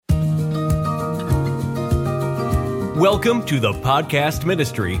Welcome to the podcast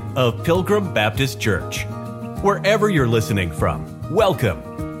ministry of Pilgrim Baptist Church. Wherever you're listening from,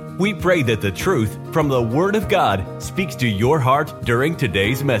 welcome. We pray that the truth from the Word of God speaks to your heart during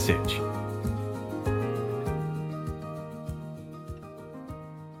today's message.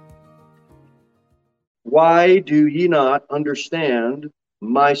 Why do ye not understand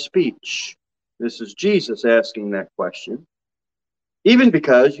my speech? This is Jesus asking that question. Even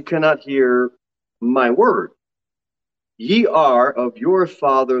because you cannot hear my word. Ye are of your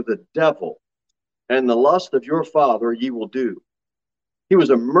father the devil, and the lust of your father ye will do. He was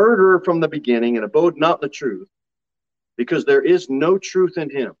a murderer from the beginning, and abode not in the truth, because there is no truth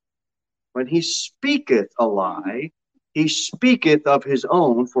in him. When he speaketh a lie, he speaketh of his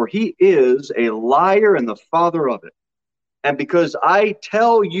own, for he is a liar and the father of it. And because I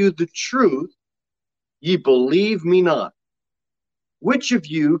tell you the truth, ye believe me not. Which of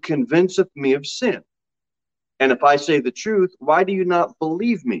you convinceth me of sin? And if I say the truth, why do you not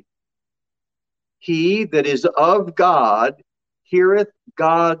believe me? He that is of God heareth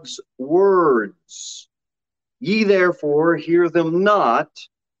God's words. Ye therefore hear them not,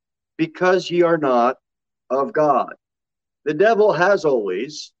 because ye are not of God. The devil has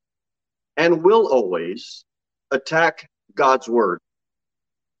always and will always attack God's word.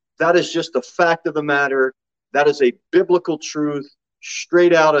 That is just the fact of the matter. That is a biblical truth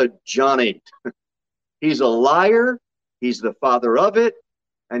straight out of John 8. He's a liar. He's the father of it.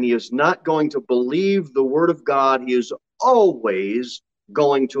 And he is not going to believe the word of God. He is always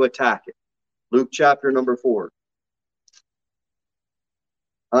going to attack it. Luke chapter number 4.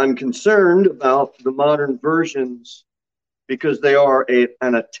 I'm concerned about the modern versions because they are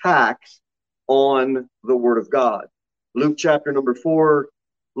an attack on the word of God. Luke chapter number 4,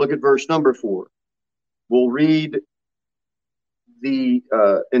 look at verse number 4. We'll read the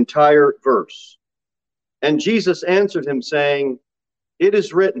entire verse. And Jesus answered him, saying, It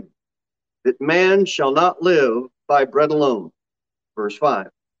is written, that man shall not live by bread alone. Verse 5.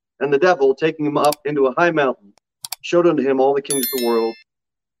 And the devil, taking him up into a high mountain, showed unto him all the kings of the world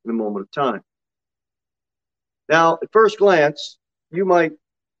in a moment of time. Now, at first glance, you might,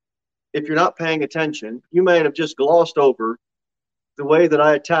 if you're not paying attention, you might have just glossed over the way that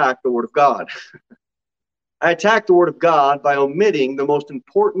I attack the Word of God. I attack the Word of God by omitting the most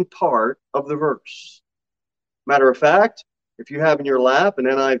important part of the verse. Matter of fact, if you have in your lap an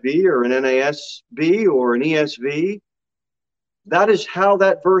NIV or an NASB or an ESV, that is how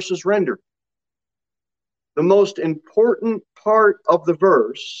that verse is rendered. The most important part of the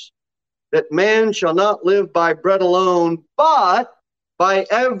verse, that man shall not live by bread alone, but by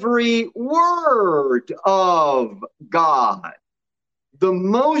every word of God. The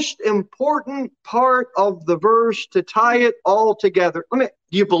most important part of the verse to tie it all together. Do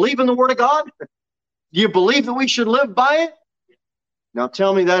you believe in the Word of God? Do you believe that we should live by it? Now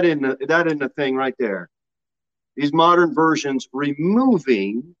tell me that isn't a thing right there. These modern versions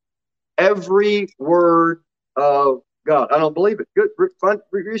removing every word of God. I don't believe it. Good.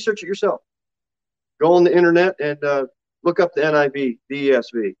 Research it yourself. Go on the internet and look up the NIV, the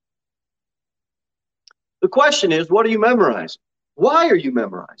ESV. The question is, what are you memorizing? Why are you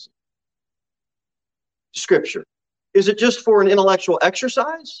memorizing Scripture? Is it just for an intellectual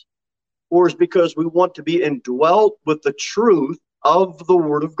exercise? Or is it because we want to be indwelt with the truth of the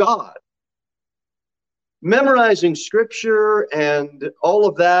Word of God? Memorizing Scripture and all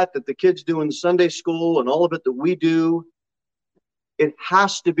of that the kids do in Sunday school and all of it that we do, it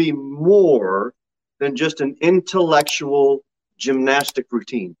has to be more than just an intellectual gymnastic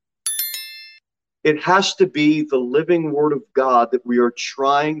routine. It has to be the living Word of God that we are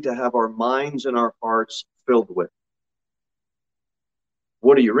trying to have our minds and our hearts filled with.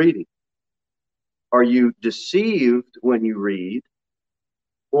 What are you reading? Are you deceived when you read?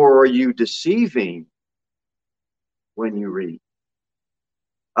 Or are you deceiving when you read?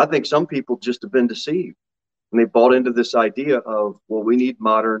 I think some people just have been deceived. And they bought into this idea of, well, we need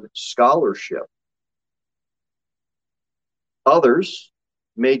modern scholarship. Others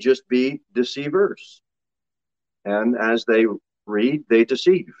may just be deceivers. And as they read, they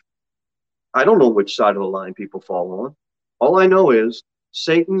deceive. I don't know which side of the line people fall on. All I know is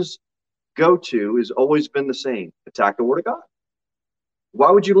Satan's go-to has always been the same. Attack the Word of God.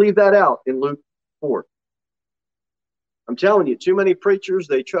 Why would you leave that out in Luke 4? I'm telling you, too many preachers,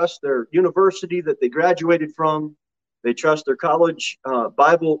 they trust their university that they graduated from. They trust their college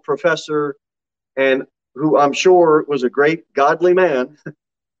Bible professor, and who I'm sure was a great godly man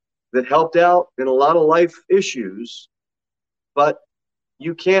that helped out in a lot of life issues. But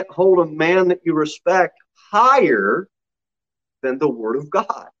you can't hold a man that you respect higher than the Word of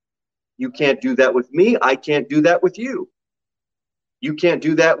God. You can't do that with me. I can't do that with you. You can't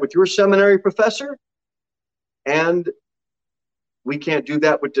do that with your seminary professor. And we can't do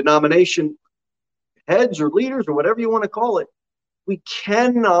that with denomination heads or leaders or whatever you want to call it. We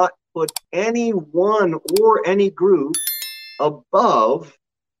cannot put anyone or any group above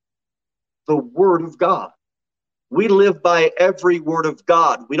the Word of God. We live by every word of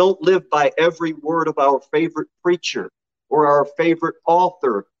God. We don't live by every word of our favorite preacher or our favorite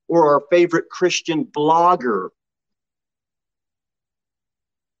author or our favorite Christian blogger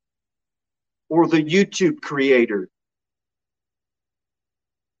or the YouTube creator.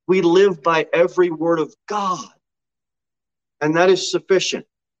 We live by every word of God. And that is sufficient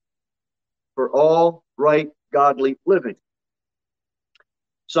for all right, godly living.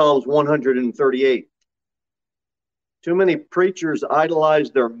 Psalms 138. Too many preachers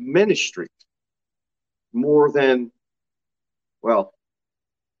idolize their ministry more than, well,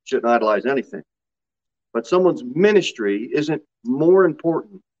 shouldn't idolize anything. But someone's ministry isn't more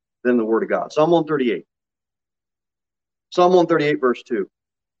important than the Word of God. Psalm 138. Psalm 138, verse 2.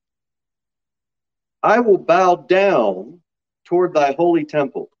 I will bow down toward thy holy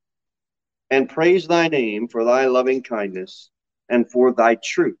temple and praise thy name for thy loving kindness and for thy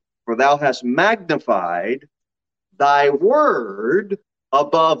truth. For thou hast magnified thy word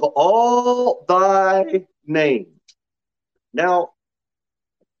above all thy name. Now,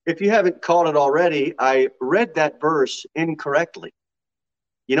 if you haven't caught it already, I read that verse incorrectly.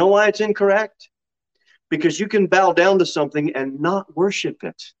 You know why it's incorrect? Because you can bow down to something and not worship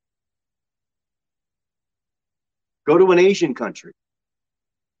it. Go to an Asian country.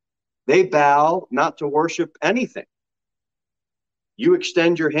 They bow not to worship anything. You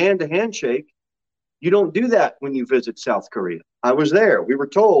extend your hand to handshake. You don't do that when you visit South Korea. I was there. We were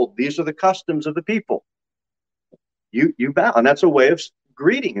told these are the customs of the people. You bow, and that's a way of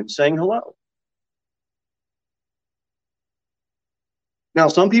greeting and saying hello. Now,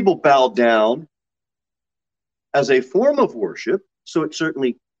 some people bow down as a form of worship, so it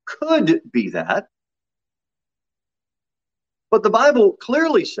certainly could be that. But the Bible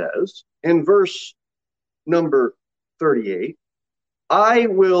clearly says in verse number 38, I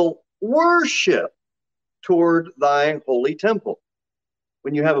will worship toward thy holy temple.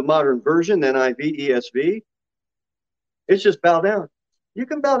 When you have a modern version, NIV, ESV, it's just bow down. You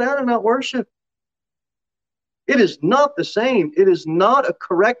can bow down and not worship. It is not the same. It is not a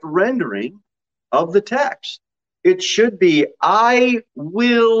correct rendering of the text. It should be, I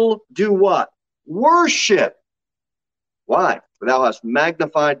will do what? Worship. Why? For thou hast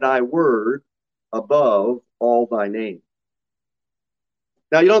magnified thy word above all thy name.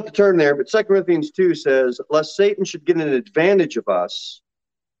 Now, you don't have to turn there, but 2 Corinthians 2 says, lest Satan should get an advantage of us,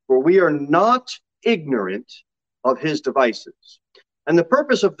 for we are not ignorant of his devices. And the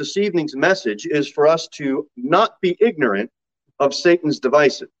purpose of this evening's message is for us to not be ignorant of Satan's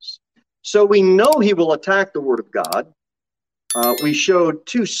devices. So we know he will attack the Word of God. We showed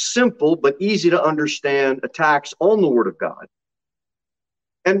two simple but easy to understand attacks on the Word of God.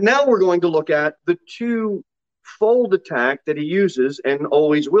 And now we're going to look at the two-fold attack that he uses and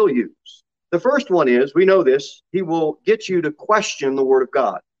always will use. The first one is, we know this, he will get you to question the Word of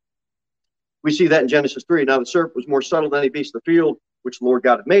God. We see that in Genesis 3. Now the serpent was more subtle than any beast of the field, which the Lord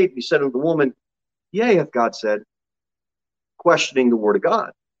God had made. He said unto the woman, yea, hath God said, questioning the Word of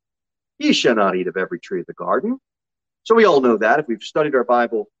God, ye shall not eat of every tree of the garden. So we all know that if we've studied our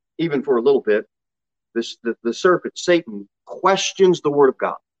Bible even for a little bit, the serpent, Satan, questions the Word of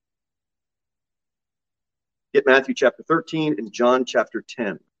God. Get Matthew chapter 13 and John chapter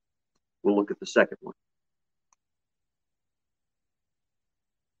 10. We'll look at the second one.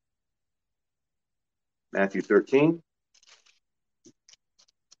 Matthew 13.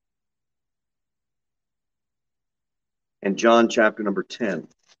 And John chapter number 10.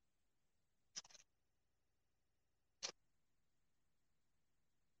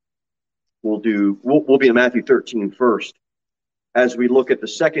 We'll be in Matthew 13 first, as we look at the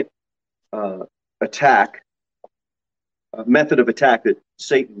second method of attack that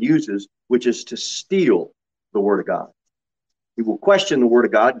Satan uses, which is to steal the Word of God. He will question the Word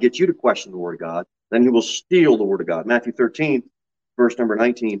of God, get you to question the Word of God, then he will steal the Word of God. Matthew 13, verse number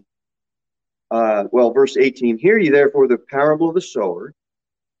 19. Verse 18. Hear ye therefore the parable of the sower.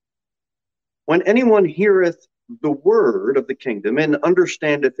 When anyone heareth the word of the kingdom and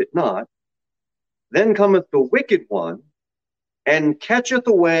understandeth it not, then cometh the wicked one and catcheth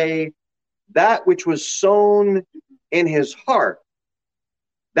away that which was sown in his heart.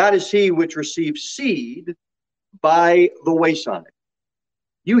 That is he which receives seed by the wayside.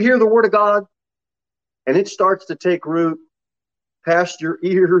 You hear the word of God, and it starts to take root, past your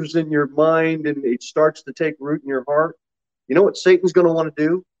ears and your mind and it starts to take root in your heart, you know what Satan's going to want to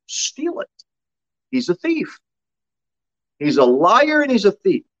do? Steal it. He's a thief. He's a liar and he's a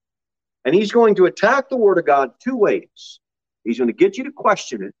thief. And he's going to attack the Word of God two ways. He's going to get you to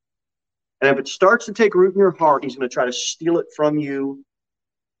question it. And if it starts to take root in your heart, he's going to try to steal it from you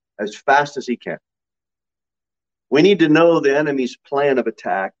as fast as he can. We need to know the enemy's plan of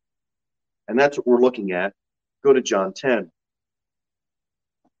attack. And that's what we're looking at. Go to John 10.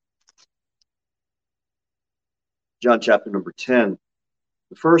 John chapter number 10.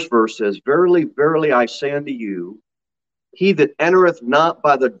 The first verse says, Verily, verily, I say unto you, he that entereth not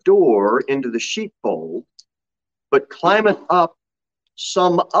by the door into the sheepfold, but climbeth up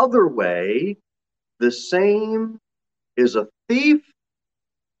some other way, the same is a thief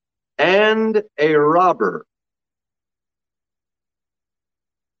and a robber.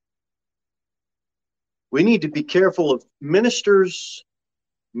 We need to be careful of ministries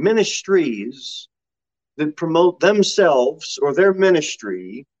that promote themselves or their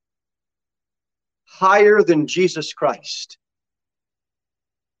ministry higher than Jesus Christ.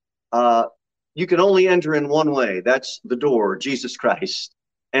 You can only enter in one way. That's the door, Jesus Christ.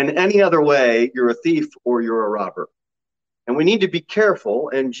 And any other way, you're a thief or you're a robber. And we need to be careful.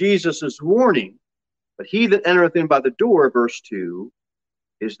 And Jesus is warning, but he that entereth in by the door, verse 2,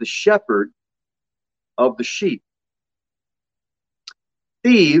 is the shepherd of the sheep.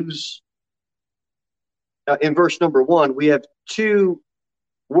 Thieves, in verse number 1, we have two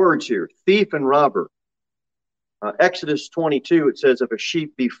words here, thief and robber. Exodus 22, it says, if a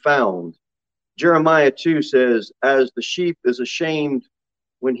sheep be found. Jeremiah 2 says, as the sheep is ashamed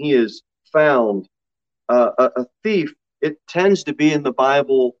when he is found. A thief, it tends to be in the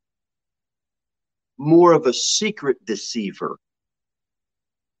Bible more of a secret deceiver.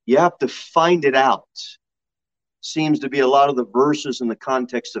 You have to find it out. Seems to be a lot of the verses in the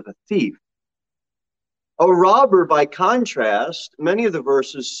context of a thief. A robber, by contrast, many of the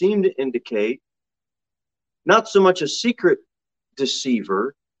verses seem to indicate not so much a secret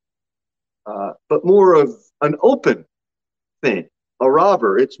deceiver, but more of an open thing. A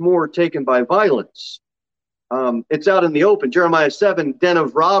robber, it's more taken by violence. It's out in the open. Jeremiah 7, den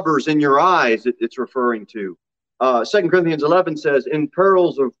of robbers in your eyes, it's referring to. 2 Corinthians 11 says, in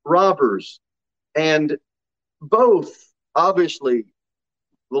perils of robbers. And both, obviously,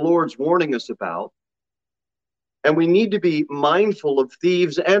 the Lord's warning us about. And we need to be mindful of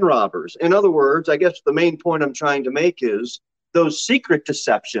thieves and robbers. In other words, I guess the main point I'm trying to make is those secret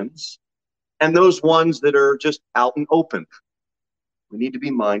deceptions and those ones that are just out and open. We need to be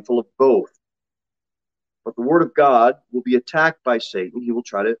mindful of both. But the Word of God will be attacked by Satan. He will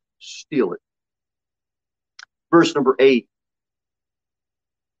try to steal it. Verse number 8.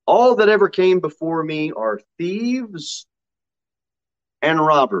 All that ever came before me are thieves and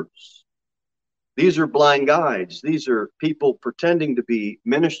robbers. These are blind guides. These are people pretending to be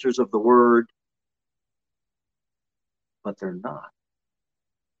ministers of the Word, but they're not.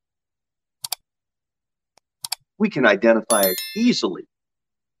 We can identify it easily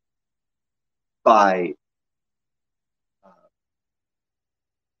by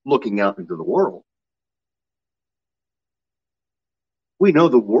looking out into the world. We know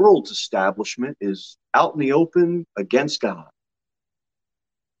the world's establishment is out in the open against God.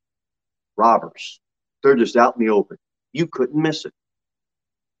 Robbers. They're just out in the open. You couldn't miss it.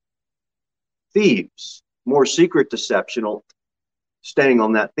 Thieves. More secret deceptional. Staying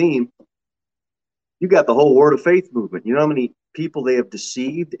on that theme. You got the whole Word of Faith movement. You know how many people they have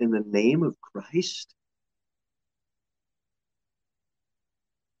deceived in the name of Christ?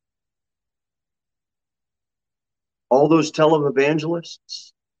 All those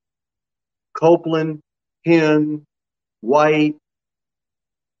televangelists, Copeland, Hinn, White,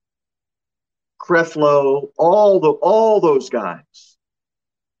 Creflo, all those guys.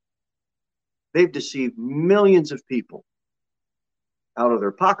 They've deceived millions of people out of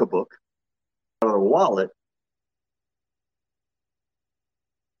their pocketbook, out of their wallet.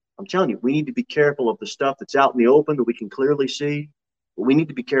 I'm telling you, we need to be careful of the stuff that's out in the open that we can clearly see. But we need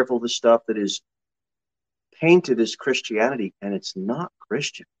to be careful of the stuff that is painted as Christianity, and it's not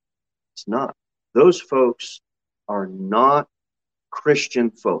Christian. It's not. Those folks are not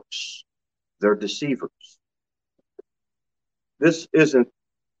Christian folks. They're deceivers. This isn't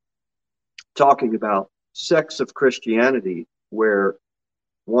talking about sects of Christianity where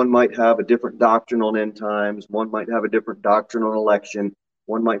one might have a different doctrine on end times, one might have a different doctrine on election,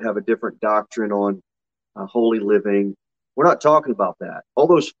 one might have a different doctrine on holy living. We're not talking about that. All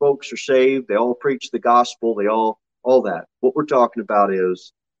those folks are saved. They all preach the gospel. They all that. What we're talking about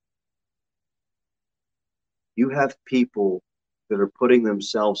is you have people that are putting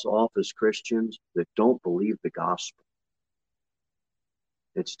themselves off as Christians that don't believe the gospel.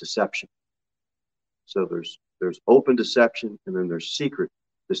 It's deception. So there's open deception and then there's secret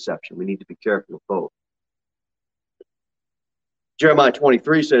deception. We need to be careful of both. Jeremiah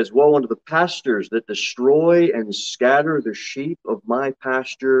 23 says, "Woe unto the pastors that destroy and scatter the sheep of my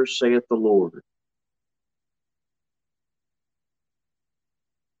pasture, saith the Lord."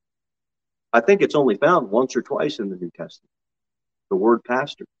 I think it's only found once or twice in the New Testament, the word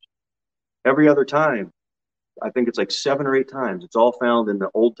pastors. Every other time, I think it's like 7 or 8 times, it's all found in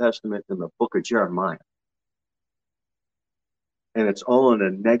the Old Testament in the book of Jeremiah. And it's all in a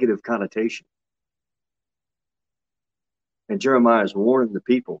negative connotation. And Jeremiah is warning the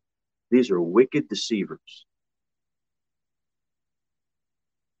people, these are wicked deceivers.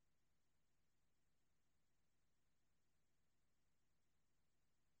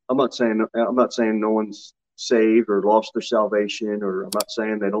 I'm not saying no one's saved or lost their salvation, or I'm not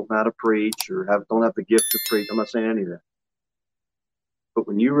saying they don't know how to preach or don't have the gift to preach. I'm not saying any of that. But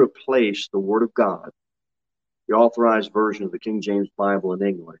when you replace the Word of God, the authorized version of the King James Bible in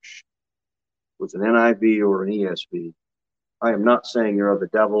English, with an NIV or an ESV, I am not saying you're of the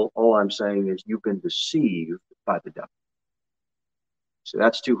devil. All I'm saying is you've been deceived by the devil. So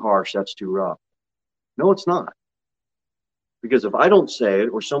that's too harsh. That's too rough. No, it's not. Because if I don't say it,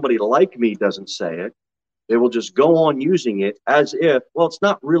 or somebody like me doesn't say it, they will just go on using it as if, well, it's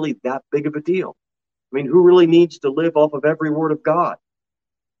not really that big of a deal. I mean, who really needs to live off of every word of God?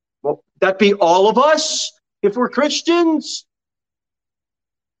 Well, that be all of us if we're Christians?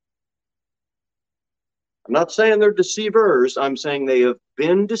 I'm not saying they're deceivers. I'm saying they have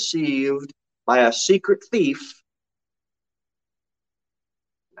been deceived by a secret thief.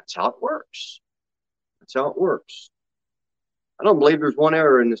 That's how it works. That's how it works. I don't believe there's one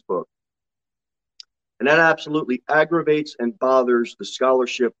error in this book. And that absolutely aggravates and bothers the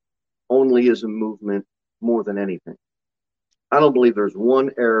scholarship onlyism movement more than anything. I don't believe there's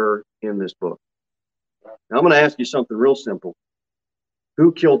one error in this book. Now, I'm going to ask you something real simple.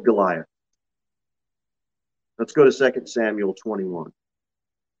 Who killed Goliath? Let's go to 2 Samuel 21.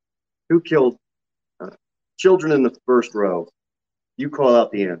 Who killed children in the first row? You call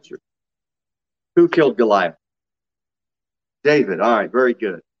out the answer. Who killed Goliath? David. All right, very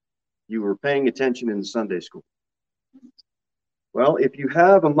good. You were paying attention in Sunday school. Well, if you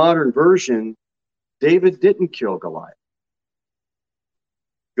have a modern version, David didn't kill Goliath.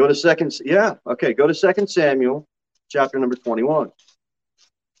 Go to 2 Samuel chapter number 21.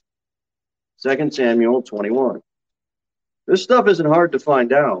 2 Samuel 21. This stuff isn't hard to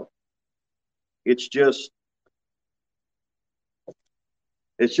find out. It's just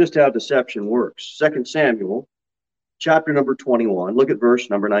how deception works. 2 Samuel chapter number 21. Look at verse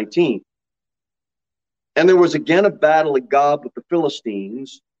number 19. "And there was again a battle at Gob with the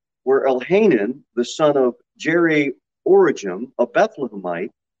Philistines, where Elhanan, the son of Jerah-Oregim, a Bethlehemite,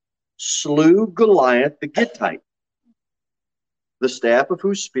 slew Goliath the Gittite, the staff of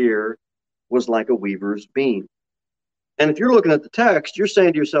whose spear was like a weaver's beam." And if you're looking at the text, you're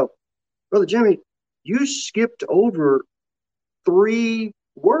saying to yourself, Brother Jimmy, you skipped over 3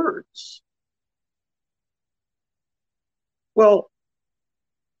 words. Well,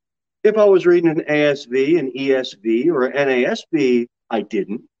 if I was reading an ASV, an ESV, or an NASB, I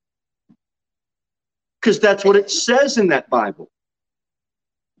didn't. Because that's what it says in that Bible.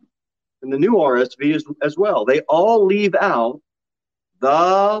 And the new RSV as well. They all leave out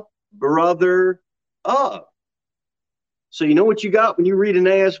the brother of. So you know what you got when you read an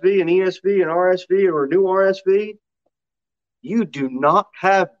ASV, an ESV, an RSV, or a new RSV? You do not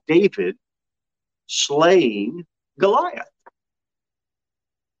have David slaying Goliath.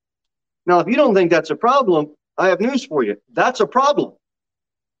 Now, if you don't think that's a problem, I have news for you. That's a problem.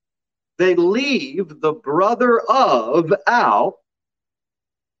 They leave the brother of out.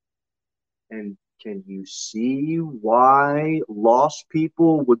 And can you see why lost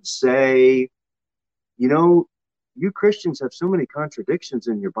people would say, you know, you Christians have so many contradictions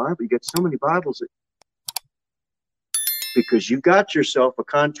in your Bible. You get so many Bibles. Because you got yourself a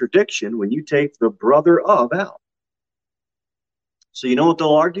contradiction when you take the brother of out. So you know what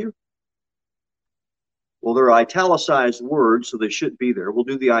they'll argue? Well, they're italicized words, so they shouldn't be there. We'll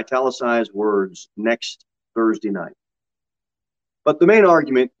do the italicized words next Thursday night. But the main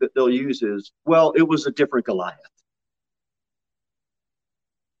argument that they'll use is, well, it was a different Goliath.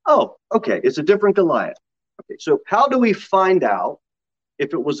 Oh, okay, it's a different Goliath. Okay, so how do we find out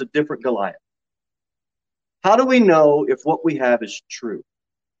if it was a different Goliath? How do we know if what we have is true?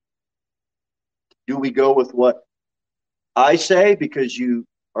 Do we go with what I say because you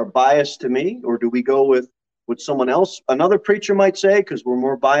are biased to me, or do we go with what someone else, another preacher might say, because we're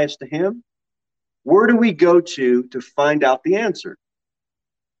more biased to him? Where do we go to find out the answer?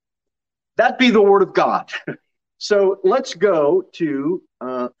 That'd be the Word of God. So let's go to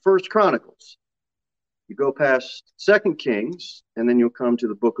First Chronicles. You go past Second Kings, and then you'll come to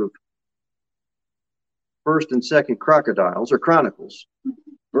the book of First and Second Crocodiles, or Chronicles.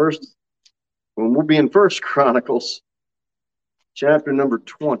 First, when we'll be in First Chronicles, chapter number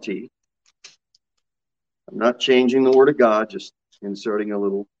 20. I'm not changing the Word of God, just inserting a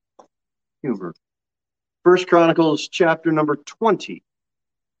little humor. First Chronicles, chapter number 20,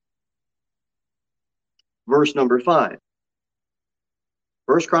 verse number 5.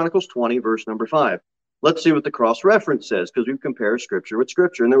 First Chronicles 20, verse number 5. Let's see what the cross-reference says, because we compare Scripture with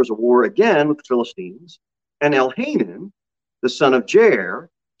Scripture. And there was a war again with the Philistines, and Elhanan, the son of Jair,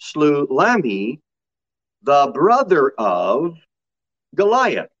 slew Lamhi, the brother of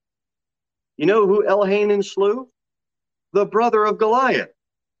Goliath. You know who Elhanan slew? The brother of Goliath.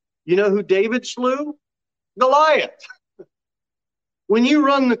 You know who David slew? Goliath. When you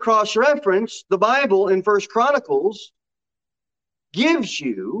run the cross-reference, the Bible in First Chronicles gives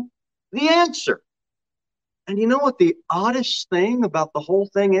you the answer. And you know what the oddest thing about the whole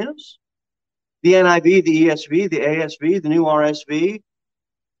thing is? The NIV, the ESV, the ASV, the new RSV,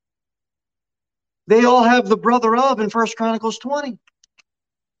 they all have the brother of in First Chronicles 20.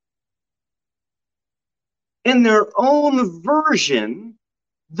 In their own version,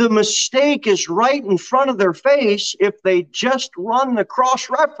 the mistake is right in front of their face if they just run the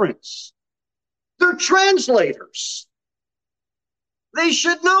cross-reference. They're translators. They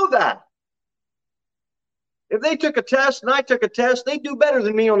should know that. If they took a test and I took a test, they'd do better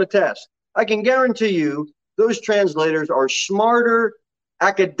than me on the test. I can guarantee you those translators are smarter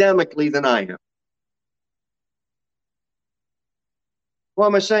academically than I am. Why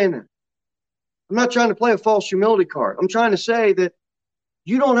am I saying that? I'm not trying to play a false humility card. I'm trying to say that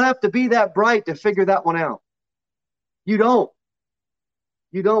you don't have to be that bright to figure that one out. You don't.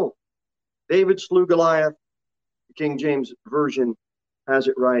 You don't. David slew Goliath. The King James Version has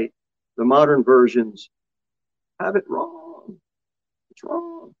it right. The modern versions have it wrong. It's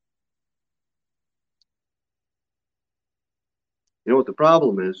wrong. You know what the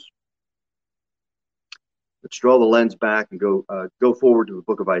problem is? Let's draw the lens back and go forward to the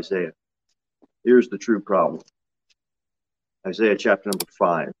book of Isaiah. Here's the true problem. Isaiah chapter number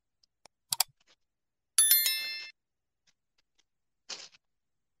 5.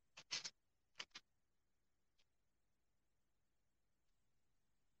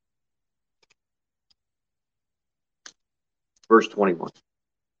 Verse 21.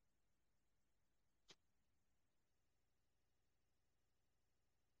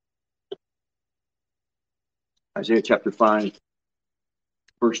 Isaiah chapter 5,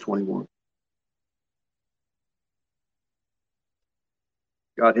 verse 21.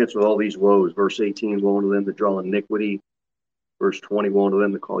 God hits with all these woes. Verse 18, woe unto them that draw iniquity. Verse 20, woe unto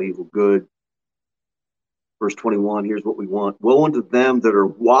them that call evil good. Verse 21, here's what we want. Woe unto them that are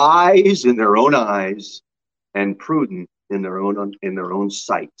wise in their own eyes and prudent in their own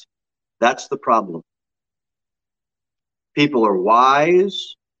sight. That's the problem. People are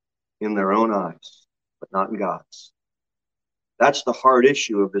wise in their own eyes, but not in God's. That's the hard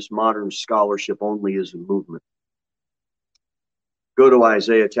issue of this modern scholarship onlyism movement. Go to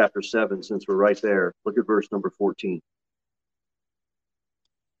Isaiah chapter 7, since we're right there. Look at verse number 14.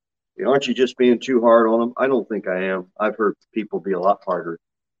 Aren't you just being too hard on them? I don't think I am. I've heard people be a lot harder.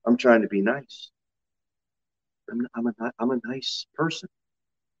 I'm trying to be nice. I'm a nice person.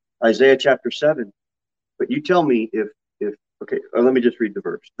 Isaiah chapter 7. But you tell me if okay, let me just read the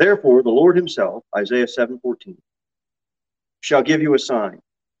verse. Therefore, the Lord himself, Isaiah 7:14, shall give you a sign.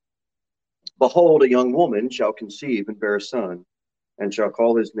 Behold, a young woman shall conceive and bear a son, and shall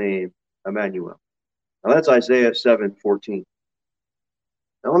call his name Emmanuel. Now that's Isaiah 7:14.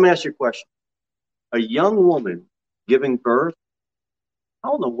 Now let me ask you a question. A young woman giving birth,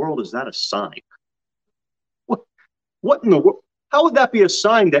 how in the world is that a sign? What in the world? How would that be a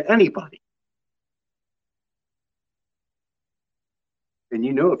sign to anybody? And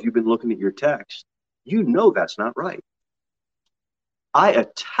you know, if you've been looking at your text, you know that's not right. I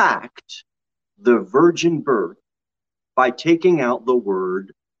attacked the virgin birth by taking out the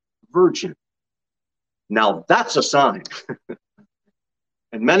word virgin. Now that's a sign.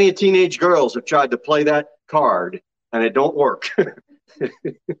 And many teenage girls have tried to play that card and it don't work.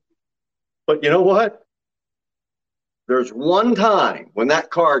 But you know what? There's one time when that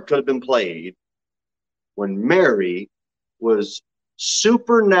card could have been played, when Mary was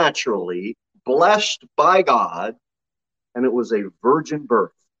supernaturally blessed by God, and it was a virgin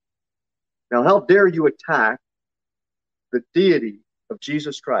birth. Now, how dare you attack the deity of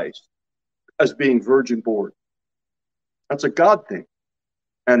Jesus Christ as being virgin born? That's a God thing.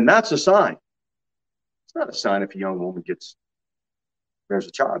 And that's a sign. It's not a sign if a young woman bears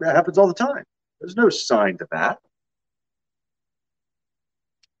a child. That happens all the time. There's no sign to that.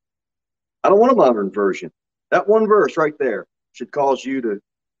 I don't want a modern version. That one verse right there should cause you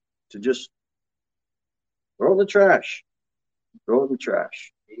to just throw it in the trash. Throw it in the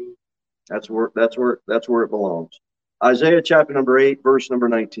trash. That's where it belongs. Isaiah chapter number 8, verse number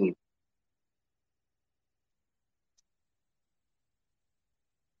 19.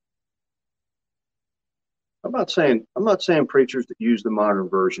 I'm not saying preachers that use the modern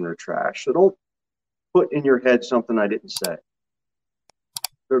version are trash. So don't put in your head something I didn't say.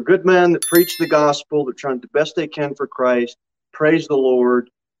 They're good men that preach the gospel. They're trying the best they can for Christ. Praise the Lord.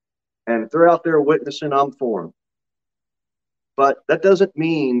 And if they're out there witnessing, I'm for them. But that doesn't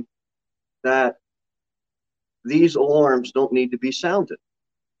mean that these alarms don't need to be sounded.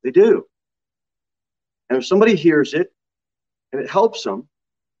 They do. And if somebody hears it and it helps them,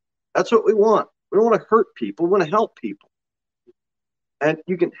 that's what we want. We don't want to hurt people. We want to help people. And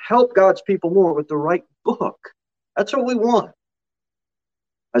you can help God's people more with the right book. That's what we want.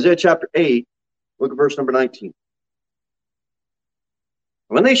 Isaiah chapter 8, look at verse number 19.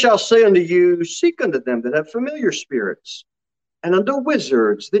 When they shall say unto you, seek unto them that have familiar spirits, and unto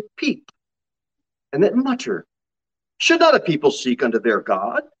wizards that peep, and that mutter. Should not a people seek unto their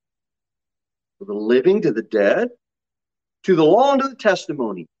God? To the living, to the dead, to the law and to the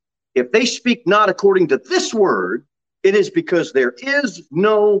testimony. If they speak not according to this word, it is because there is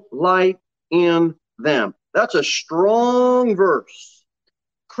no light in them. That's a strong verse.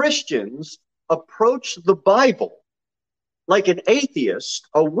 Christians approach the Bible like an atheist,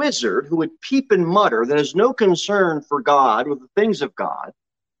 a wizard who would peep and mutter, that has no concern for God or the things of God.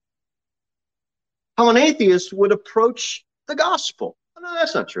 How an atheist would approach the gospel. No,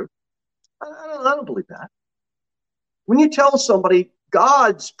 that's not true. I don't believe that. When you tell somebody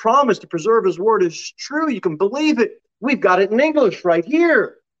God's promise to preserve his word is true, you can believe it. We've got it in English right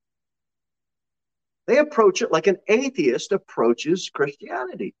here. They approach it like an atheist approaches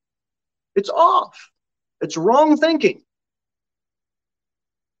Christianity. It's off. It's wrong thinking.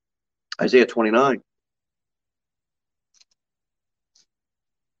 Isaiah 29.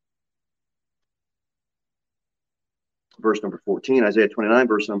 Verse number 14. Isaiah 29,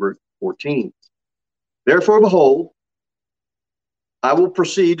 verse number 14. Therefore, behold, I will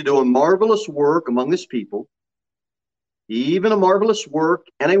proceed to do a marvelous work among this people, even a marvelous work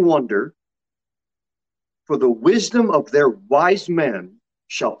and a wonder, for the wisdom of their wise men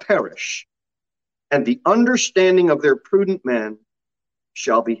shall perish, and the understanding of their prudent men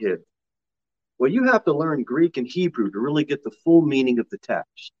shall be hid. Well, you have to learn Greek and Hebrew to really get the full meaning of the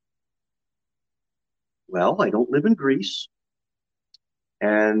text. Well, I don't live in Greece.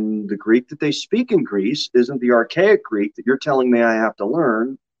 And the Greek that they speak in Greece isn't the archaic Greek that you're telling me I have to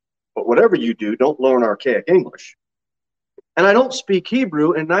learn. But whatever you do, don't learn archaic English. And I don't speak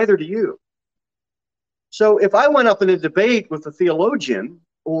Hebrew, and neither do you. So if I went up in a debate with a theologian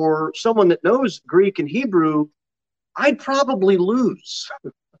or someone that knows Greek and Hebrew, I'd probably lose.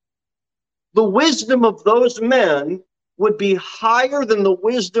 The wisdom of those men would be higher than the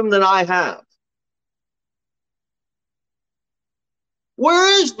wisdom that I have.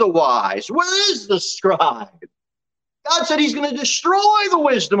 Where is the wise? Where is the scribe? God said he's going to destroy the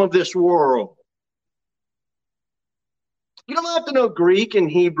wisdom of this world. You don't have to know Greek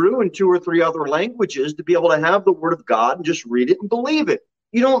and Hebrew and 2 or 3 other languages to be able to have the word of God and just read it and believe it.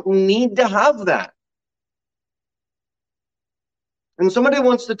 You don't need to have that. And somebody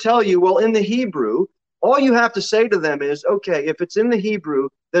wants to tell you, well, in the Hebrew, all you have to say to them is, okay, if it's in the Hebrew,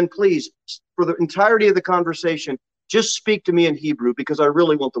 then please, for the entirety of the conversation, just speak to me in Hebrew because I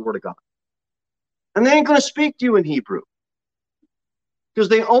really want the word of God. And they ain't going to speak to you in Hebrew because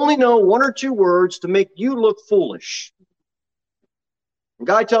they only know 1 or 2 words to make you look foolish. And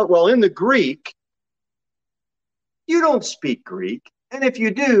guy tells, well, in the Greek, you don't speak Greek. And if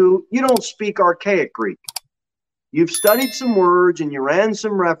you do, you don't speak archaic Greek. You've studied some words and you ran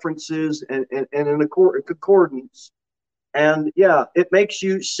some references and in concordance. And yeah, it makes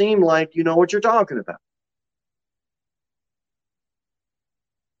you seem like you know what you're talking about.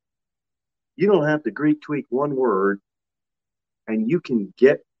 You don't have to Greek tweak 1 word, and you can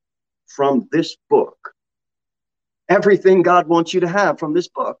get from this book everything God wants you to have from this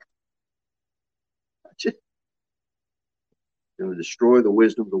book. It's going to destroy the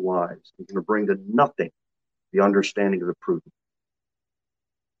wisdom of the wise. It's going to bring to nothing the understanding of the prudent.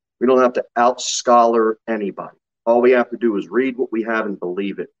 We don't have to out-scholar anybody. All we have to do is read what we have and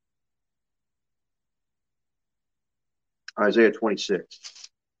believe it. Isaiah 26.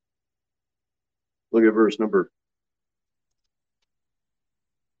 Look at verse number.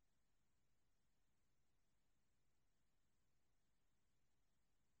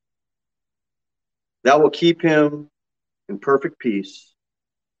 Thou will keep him in perfect peace,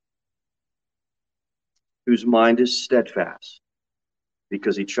 whose mind is steadfast,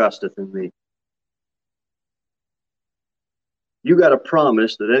 because he trusteth in thee. You got to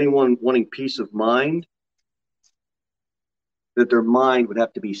promise that anyone wanting peace of mind, that their mind would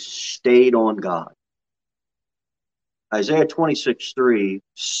have to be stayed on God. Isaiah 26:3,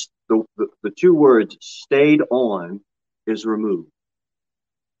 the two words stayed on is removed.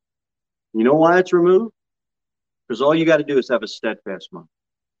 You know why it's removed? Because all you got to do is have a steadfast mind.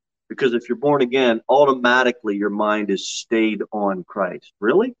 Because if you're born again, automatically your mind is stayed on Christ.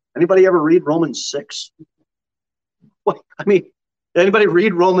 Really? Anybody ever read Romans 6? What? I mean, anybody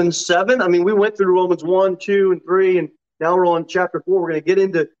read Romans 7? I mean, we went through Romans 1, 2, and 3, and now we're on chapter 4. We're going to get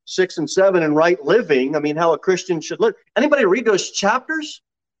into 6 and 7 and right living. I mean, how a Christian should live. Anybody read those chapters?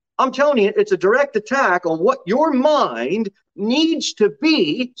 I'm telling you, it's a direct attack on what your mind needs to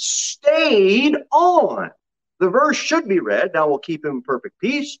be stayed on. The verse should be read, thou will keep him in perfect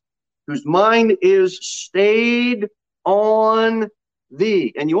peace, whose mind is stayed on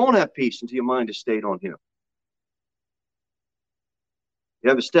thee. And you won't have peace until your mind is stayed on him. You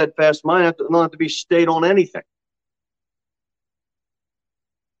have a steadfast mind, you don't have to be stayed on anything.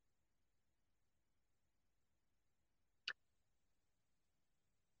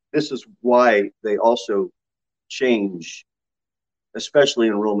 This is why they also change, especially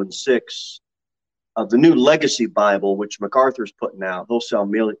in Romans 6, the New Legacy Bible, which MacArthur's putting out. He'll sell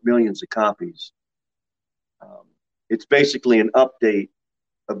millions of copies. It's basically an update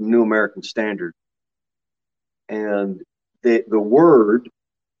of the New American Standard. And the word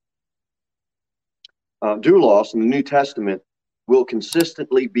doulos in the New Testament will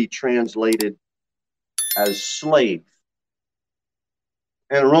consistently be translated as slave.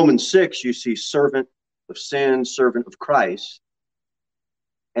 And in Romans 6, you see servant of sin, servant of Christ.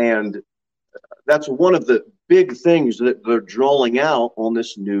 And that's one of the big things that they're drawing out on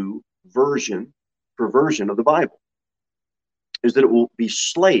this new version of the Bible, is that it will be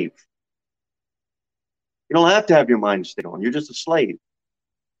slave. You don't have to have your mind stayed on. You're just a slave.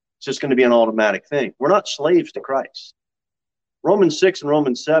 It's just going to be an automatic thing. We're not slaves to Christ. Romans 6 and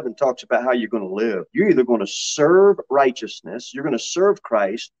Romans 7 talks about how you're going to live. You're either going to serve righteousness, you're going to serve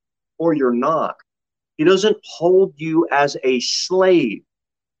Christ, or you're not. He doesn't hold you as a slave.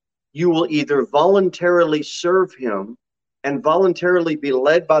 You will either voluntarily serve him and voluntarily be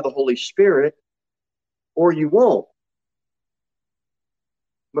led by the Holy Spirit, or you won't.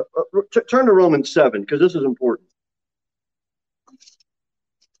 But, turn to Romans 7, because this is important.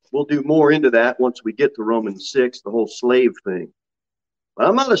 We'll do more into that once we get to Romans 6, the whole slave thing. But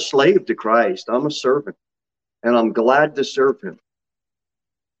I'm not a slave to Christ. I'm a servant, and I'm glad to serve him.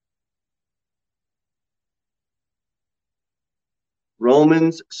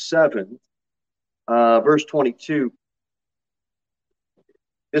 Romans 7, verse 22.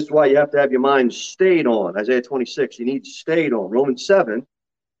 This is why you have to have your mind stayed on. Isaiah 26, you need stayed on. Romans 7,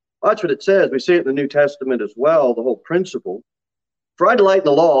 that's what it says. We see it in the New Testament as well, the whole principle. For I delight in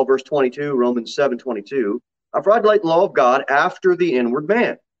the law, verse 22, Romans 7:22. For I delight in the law of God after the inward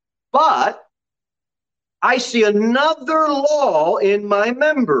man. But I see another law in my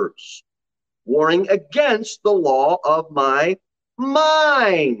members, warring against the law of my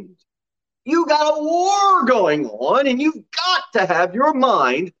mind. You got a war going on, and you've got to have your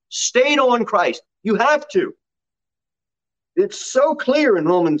mind stayed on Christ. You have to. It's so clear in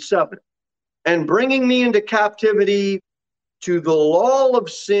Romans 7. And bringing me into captivity to the law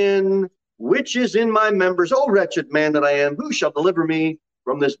of sin, which is in my members. O wretched man that I am, who shall deliver me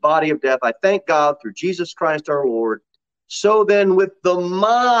from this body of death? I thank God through Jesus Christ our Lord. So then with the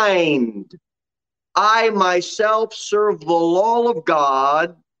mind, I myself serve the law of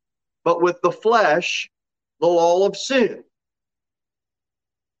God, but with the flesh, the law of sin.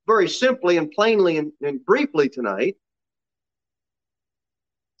 Very simply and plainly and briefly tonight,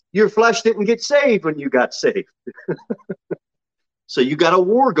 your flesh didn't get saved when you got saved. So you got a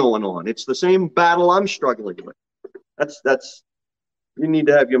war going on. It's the same battle I'm struggling with. That's you need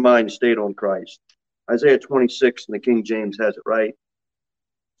to have your mind stayed on Christ. Isaiah 26 in the King James has it right.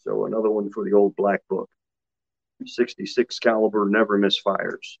 So another one for the old black book. 66 caliber never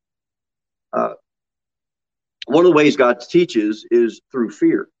misfires. One of the ways God teaches is through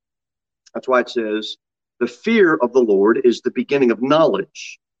fear. That's why it says, the fear of the Lord is the beginning of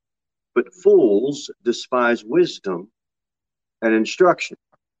knowledge, but fools despise wisdom and instruction.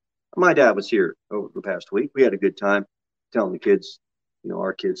 My dad was here over the past week. We had a good time. telling the kids,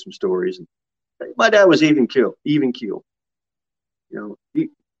 our kids some stories. And my dad was even keel.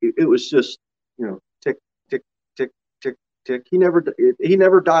 It was just, tick, tick, tick, tick, tick. He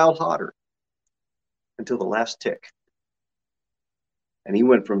never dialed hotter until the last tick. And he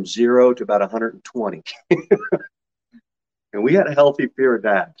went from 0 to about 120. And we had a healthy fear of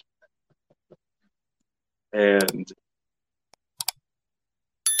Dad. And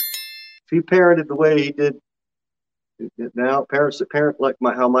if he parented the way he did now, parents that parent like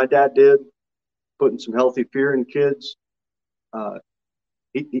how my dad did, putting some healthy fear in kids,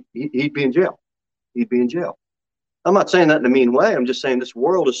 he'd be in jail. He'd be in jail. I'm not saying that in a mean way. I'm just saying this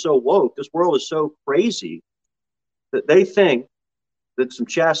world is so woke. This world is so crazy that they think that some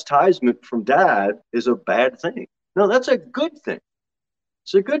chastisement from Dad is a bad thing. No, that's a good thing.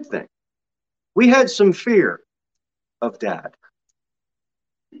 It's a good thing. We had some fear of Dad,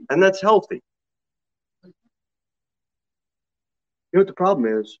 and that's healthy. You know what the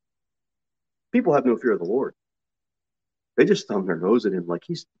problem is? People have no fear of the Lord. They just thumb their nose at him like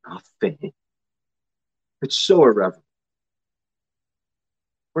he's nothing. It's so irreverent.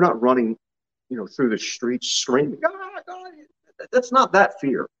 We're not running, through the streets screaming, God. That's not that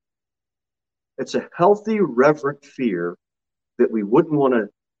fear. It's a healthy, reverent fear that we wouldn't want to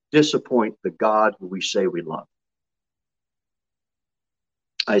disappoint the God who we say we love.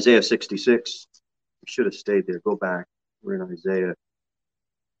 Isaiah 66. We should have stayed there. Go back. We're in Isaiah.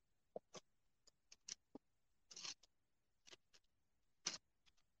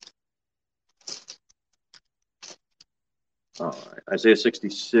 All right. Isaiah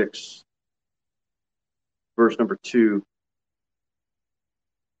 66, verse number 2.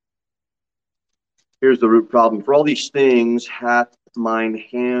 Here's the root problem. For all these things hath mine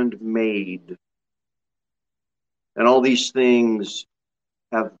hand made, and all these things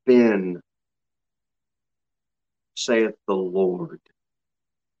have been, saith the Lord.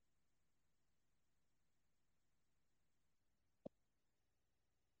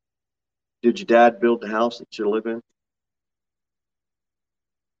 Did your dad build the house that you live in?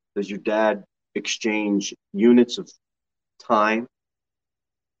 Does your dad exchange units of time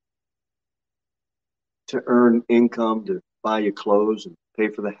to earn income to buy you clothes and pay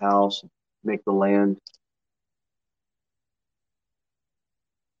for the house and make the land?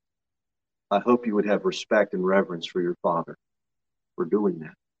 I hope you would have respect and reverence for your father for doing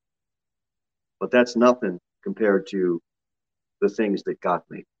that. But that's nothing compared to the things that God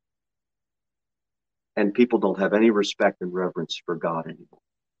made. And people don't have any respect and reverence for God anymore.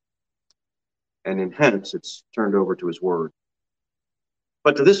 And hence, it's turned over to his word.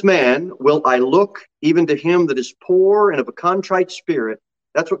 But to this man will I look, even to him that is poor and of a contrite spirit.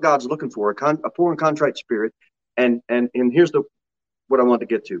 That's what God's looking for, a poor and contrite spirit. And here's what I want to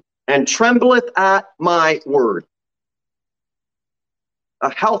get to. And trembleth at my word. A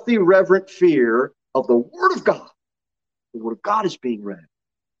healthy, reverent fear of the word of God. The word of God is being read.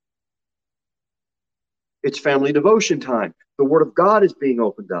 It's family devotion time. The word of God is being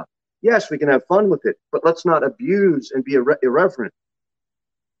opened up. Yes, we can have fun with it, but let's not abuse and be irreverent.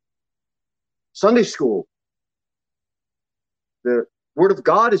 Sunday school. The word of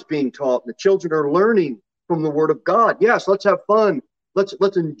God is being taught. The children are learning from the word of God. Yes, let's have fun.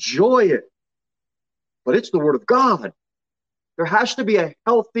 Let's enjoy it. But it's the word of God. There has to be a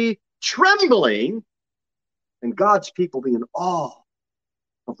healthy trembling, and God's people be in awe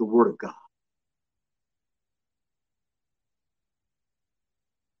of the word of God.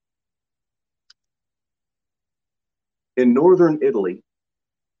 In northern Italy,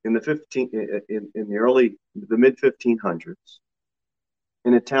 in the mid 1500s,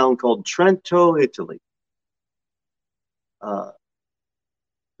 in a town called Trento, Italy, the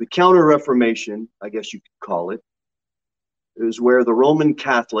Counter-Reformation, I guess you could call it, is where the Roman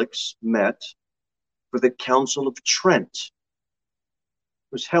Catholics met for the Council of Trent.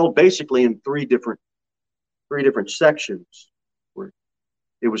 It was held basically in three different sections.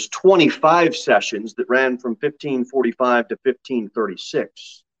 It was 25 sessions that ran from 1545 to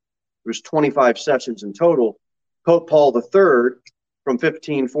 1536. There was 25 sessions in total. Pope Paul III, from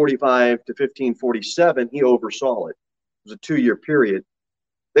 1545 to 1547, he oversaw it. It was a 2-year period.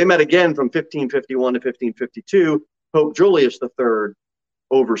 They met again from 1551 to 1552. Pope Julius III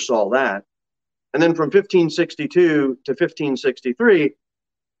oversaw that. And then from 1562 to 1563,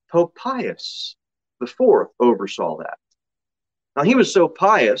 Pope Pius IV oversaw that. Now, he was so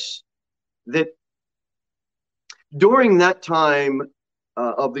pious that during that time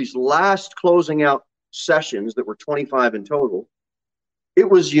of these last closing out sessions that were 25 in total, it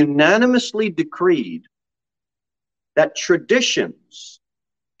was unanimously decreed that traditions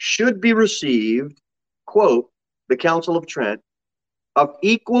should be received, quote, the Council of Trent, of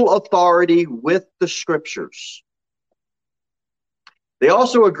equal authority with the Scriptures. They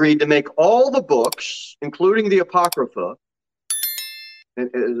also agreed to make all the books, including the Apocrypha,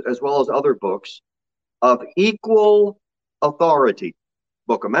 as well as other books, of equal authority.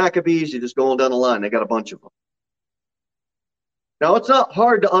 Book of Maccabees, you're just going down the line. They got a bunch of them. Now, it's not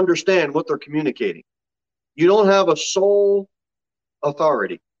hard to understand what they're communicating. You don't have a sole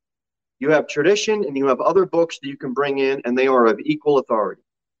authority. You have tradition and you have other books that you can bring in, and they are of equal authority.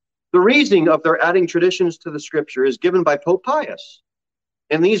 The reasoning of their adding traditions to the Scripture is given by Pope Pius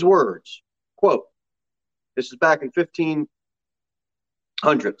in these words, quote, this is back in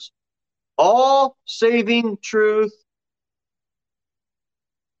 1500s, all saving truth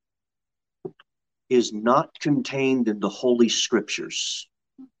is not contained in the Holy Scriptures.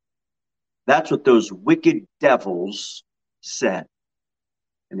 That's what those wicked devils said.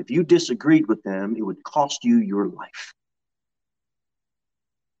 And if you disagreed with them, it would cost you your life.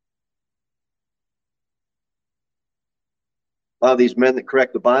 A lot of these men that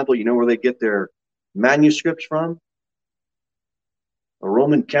correct the Bible, you know where they get their manuscripts from? The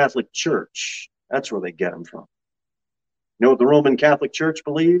Roman Catholic Church. That's where they get them from. You know what the Roman Catholic Church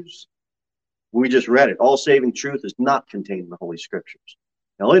believes? We just read it. All saving truth is not contained in the Holy Scriptures.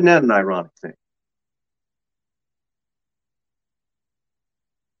 Now, isn't that an ironic thing?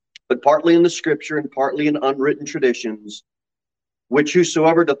 But partly in the Scripture and partly in unwritten traditions, which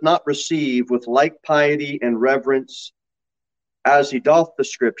whosoever doth not receive with like piety and reverence as he doth the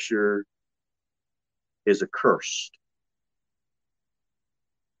Scripture is accursed.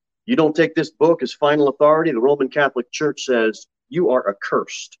 You don't take this book as final authority, the Roman Catholic Church says you are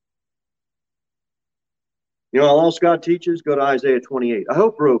accursed. You know how else God teaches? Go to Isaiah 28. I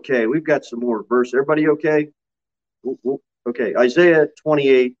hope we're okay. We've got some more verse. Everybody okay? Okay, Isaiah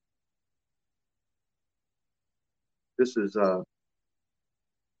 28. This is a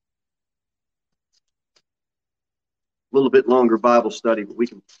little bit longer Bible study, but we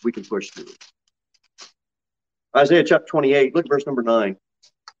can push through it. Isaiah chapter 28, look at verse number 9.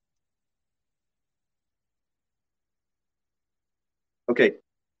 Okay.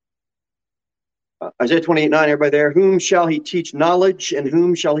 Isaiah 28:9, everybody there? Whom shall he teach knowledge, and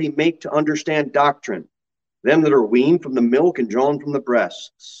whom shall he make to understand doctrine? Them that are weaned from the milk and drawn from the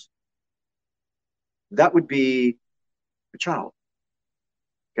breasts. That would be a child.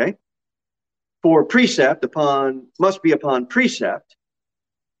 Okay? For precept must be upon precept,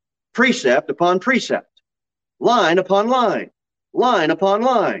 precept upon precept, line upon line, line upon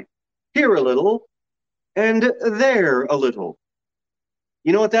line, here a little, and there a little.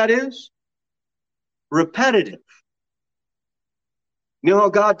 You know what that is? Repetitive. You know how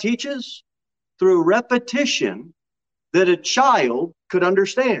God teaches? Through repetition that a child could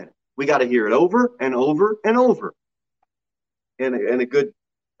understand. We got to hear it over and over and over. And a good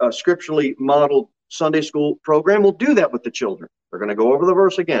scripturally modeled Sunday school program will do that with the children. They're going to go over the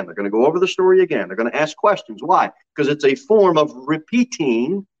verse again. They're going to go over the story again. They're going to ask questions. Why? Because it's a form of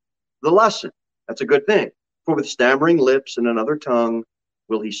repeating the lesson. That's a good thing. For with stammering lips and another tongue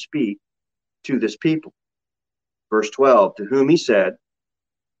will he speak to this people. Verse 12, to whom he said,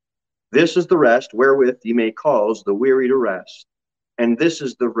 this is the rest wherewith ye may cause the weary to rest. And this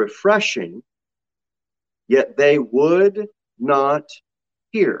is the refreshing, yet they would not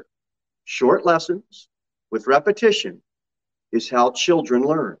hear. Short lessons with repetition is how children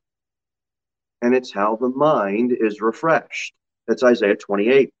learn. And it's how the mind is refreshed. That's Isaiah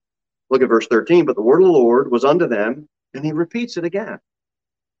 28. Look at verse 13. But the word of the Lord was unto them, and he repeats it again.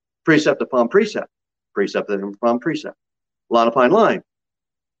 Precept upon precept, precept upon precept, line upon line,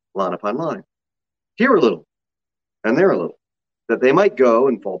 line upon line. Here a little, and there a little, that they might go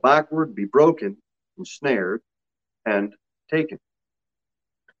and fall backward, be broken, and snared, and taken.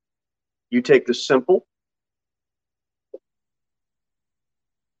 You take the simple,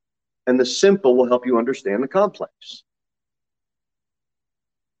 and the simple will help you understand the complex.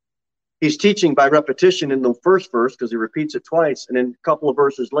 He's teaching by repetition in the first verse because he repeats it twice, and then a couple of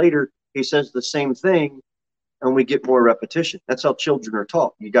verses later, he says the same thing, and we get more repetition. That's how children are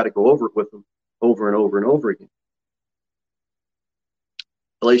taught. You got to go over it with them over and over and over again.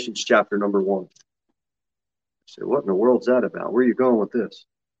 Galatians chapter number 1. So what in the world's that about? Where are you going with this?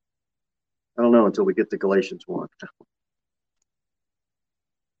 I don't know until we get to Galatians 1.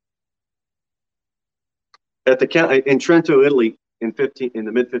 In Trento, Italy, in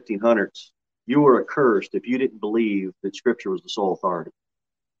the mid 1500s, you were accursed if you didn't believe that Scripture was the sole authority,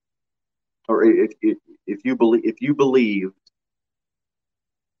 or if you believed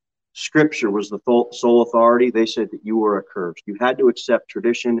Scripture was the sole authority. They said that you were accursed. You had to accept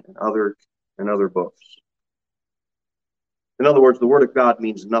tradition and other books. In other words, the word of God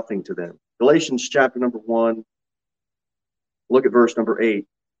means nothing to them. Galatians chapter number 1, look at verse number 8.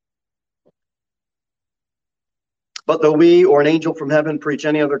 But though we or an angel from heaven preach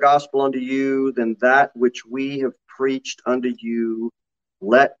any other gospel unto you than that which we have preached unto you,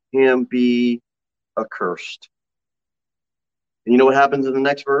 let him be accursed. And you know what happens in the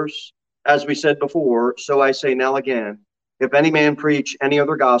next verse? As we said before, so I say now again, if any man preach any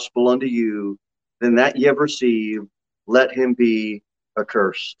other gospel unto you than that ye have received, let him be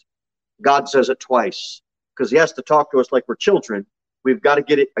accursed. God says it twice because he has to talk to us like we're children. We've got to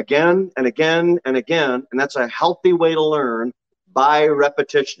get it again and again and again, and that's a healthy way to learn, by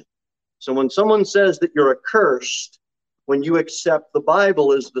repetition. So when someone says that you're accursed, when you accept the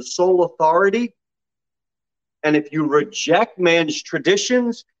Bible as the sole authority, and if you reject man's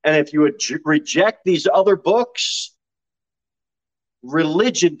traditions, and if you reject these other books,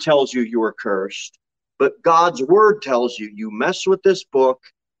 religion tells you you are cursed, but God's word tells you you mess with this book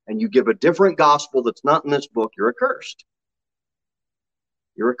and you give a different gospel that's not in this book, you're accursed.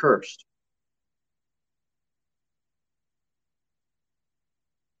 You're accursed.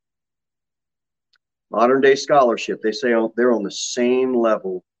 Modern day scholarship, they say they're on the same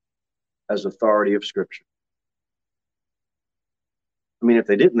level as authority of Scripture. I mean, if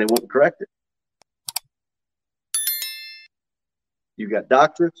they didn't, they wouldn't correct it. You got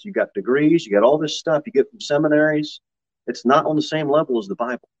doctorates, you got degrees, you got all this stuff you get from seminaries. It's not on the same level as the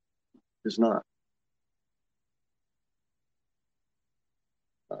Bible. It's not.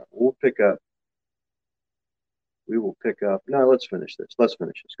 We'll pick up. We will pick up. No, let's finish this. Let's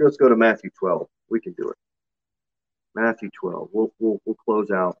go to Matthew 12. We can do it. Matthew 12. We'll close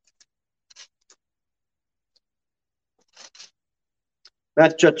out.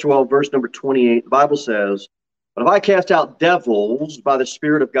 Matthew chapter 12, verse number 28. The Bible says, "But if I cast out devils by the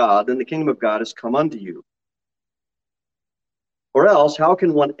Spirit of God, then the kingdom of God has come unto you. Or else, how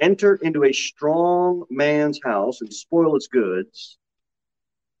can one enter into a strong man's house and spoil its goods,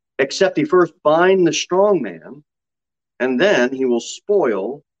 except he first bind the strong man, and then he will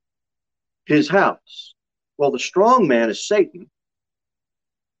spoil his house?" Well, the strong man is Satan.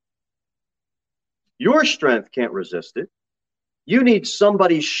 Your strength can't resist it. You need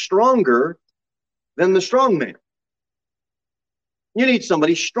somebody stronger than the strong man. You need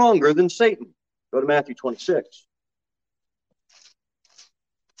somebody stronger than Satan. Go to Matthew 26.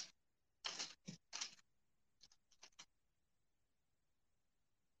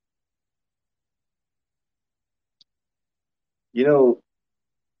 You know,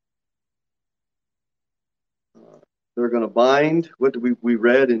 they're going to bind. What we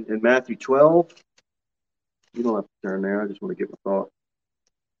read in Matthew 12? You don't have to turn there. I just want to get my thought.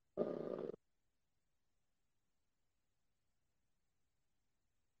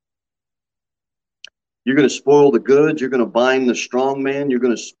 You're going to spoil the goods. You're going to bind the strong man. You're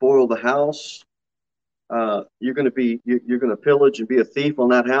going to spoil the house. You're going to pillage and be a thief on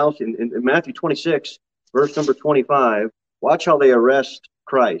that house. In Matthew 26, verse number 25, watch how they arrest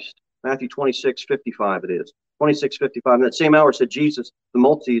Christ. Matthew 26:55 it is. 26:55. In that same hour said Jesus, the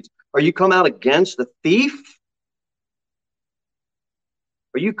multitudes, "Are you come out against the thief?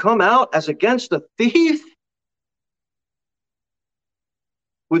 Are you come out as against a thief?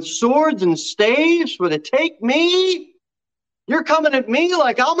 With swords and staves for to take me? You're coming at me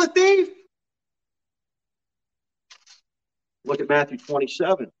like I'm a thief?" Look at Matthew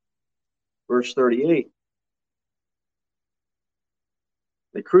 27, verse 38.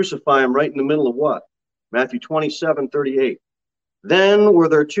 They crucify him right in the middle of what? Matthew 27:38. "Then were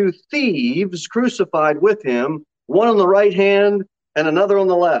there two thieves crucified with him, one on the right hand and another on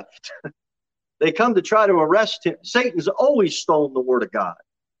the left." They come to try to arrest him. Satan's always stolen the word of God.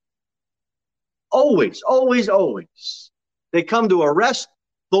 Always, always, always. They come to arrest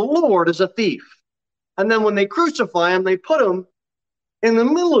the Lord as a thief. And then when they crucify him, they put him in the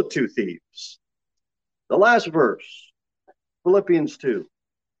middle of two thieves. The last verse, Philippians 2.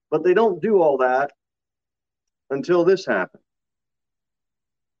 But they don't do all that until this happens.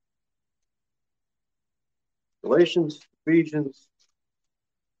 Galatians, Ephesians.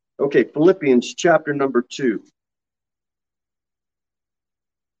 Okay, Philippians chapter number 2.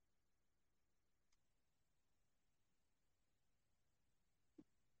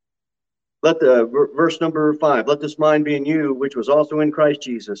 Verse number 5, "Let this mind be in you, which was also in Christ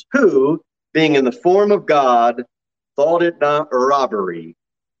Jesus, who, being in the form of God, thought it not robbery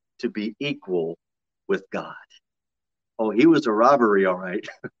to be equal with God." Oh, he was a robbery, all right.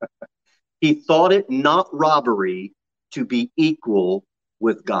 He thought it not robbery to be equal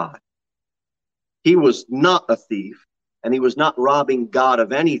with God. He was not a thief, and he was not robbing God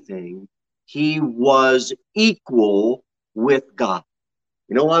of anything. He was equal with God.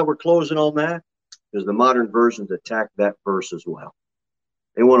 You know why we're closing on that? Because the modern versions attack that verse as well.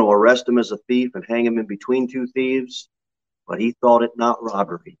 They want to arrest him as a thief and hang him in between two thieves, but he thought it not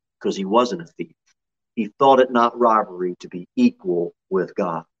robbery because he wasn't a thief. He thought it not robbery to be equal with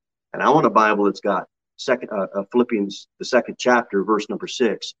God. And I want a Bible that's got Philippians, the 2nd chapter, verse number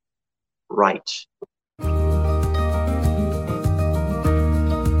 6, right.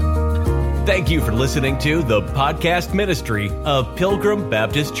 Thank you for listening to the podcast ministry of Pilgrim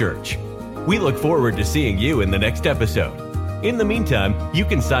Baptist Church. We look forward to seeing you in the next episode. In the meantime, you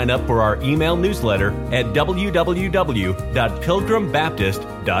can sign up for our email newsletter at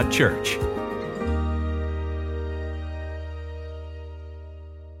www.pilgrimbaptist.church.